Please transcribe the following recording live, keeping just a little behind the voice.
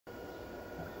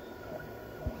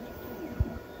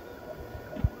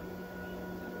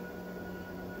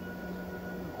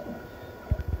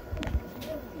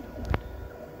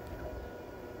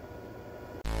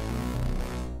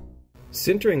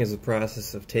Sintering is the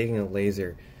process of taking a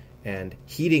laser and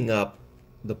heating up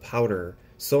the powder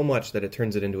so much that it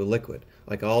turns it into a liquid.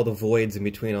 Like all the voids in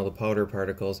between all the powder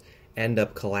particles end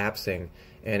up collapsing,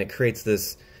 and it creates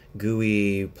this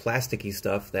gooey, plasticky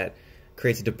stuff that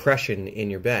creates a depression in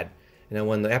your bed. And then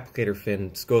when the applicator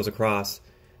fin goes across,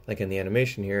 like in the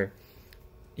animation here,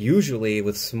 usually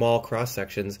with small cross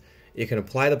sections, you can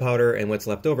apply the powder and what's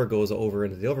left over goes over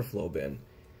into the overflow bin.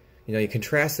 You know, you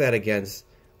contrast that against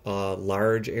a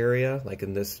large area, like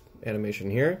in this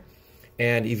animation here,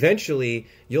 and eventually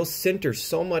you'll sinter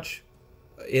so much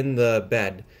in the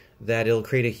bed that it'll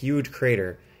create a huge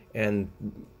crater, and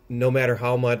no matter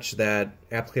how much that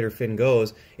applicator fin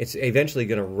goes, it's eventually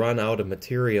going to run out of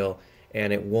material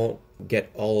and it won't get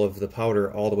all of the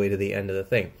powder all the way to the end of the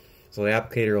thing. So the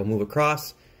applicator will move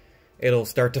across, it'll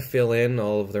start to fill in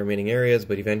all of the remaining areas,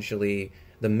 but eventually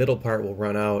the middle part will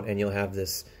run out and you'll have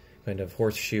this kind of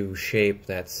horseshoe shape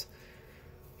that's,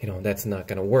 you know, that's not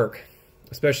going to work.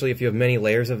 Especially if you have many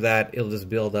layers of that, it'll just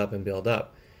build up and build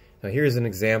up. Now here's an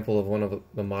example of one of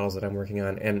the models that I'm working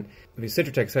on, and the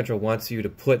Sintratec Central wants you to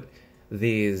put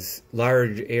these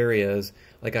large areas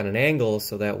like on an angle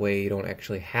so that way you don't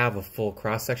actually have a full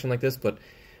cross section like this, but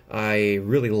I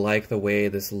really like the way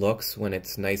this looks when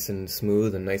it's nice and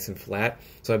smooth and nice and flat.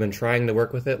 So I've been trying to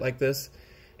work with it like this,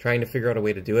 trying to figure out a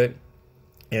way to do it.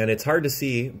 And it's hard to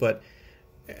see, but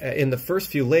in the first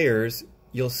few layers,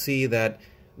 you'll see that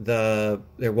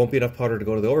there won't be enough powder to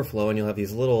go to the overflow, and you'll have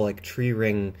these little like tree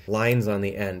ring lines on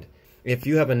the end. If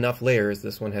you have enough layers,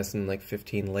 this one has some like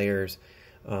 15 layers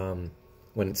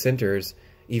when it sinters,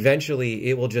 eventually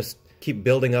it will just keep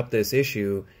building up this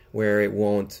issue where it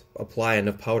won't apply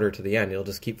enough powder to the end. It'll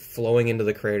just keep flowing into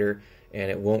the crater and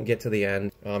it won't get to the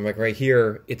end. Like right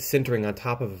here, it's sintering on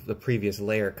top of the previous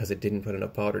layer because it didn't put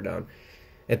enough powder down.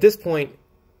 At this point,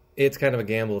 it's kind of a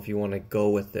gamble if you want to go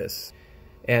with this.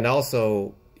 And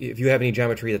also, if you have any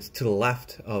geometry that's to the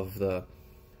left of the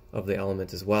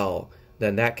element as well,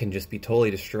 then that can just be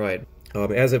totally destroyed.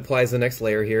 As it applies the next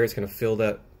layer here, it's going to fill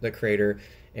the crater,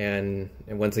 and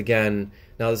once again,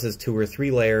 now this is 2 or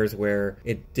 3 layers where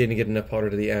it didn't get enough powder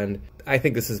to the end. I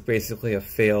think this is basically a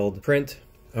failed print.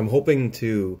 I'm hoping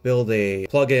to build a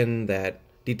plugin that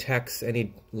detects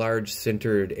any large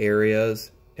sintered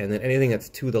areas, and then anything that's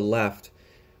to the left,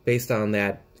 based on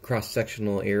that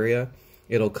cross-sectional area,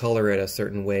 it'll color it a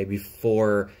certain way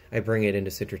before I bring it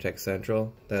into Sintratec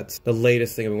Central. That's the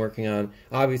latest thing I've been working on.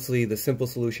 Obviously, the simple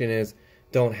solution is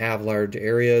don't have large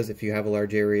areas. If you have a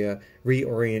large area,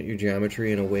 reorient your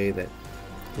geometry in a way that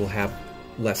will have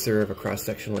lesser of a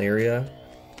cross-sectional area.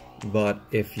 But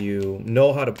if you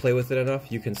know how to play with it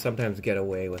enough, you can sometimes get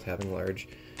away with having large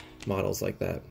models like that.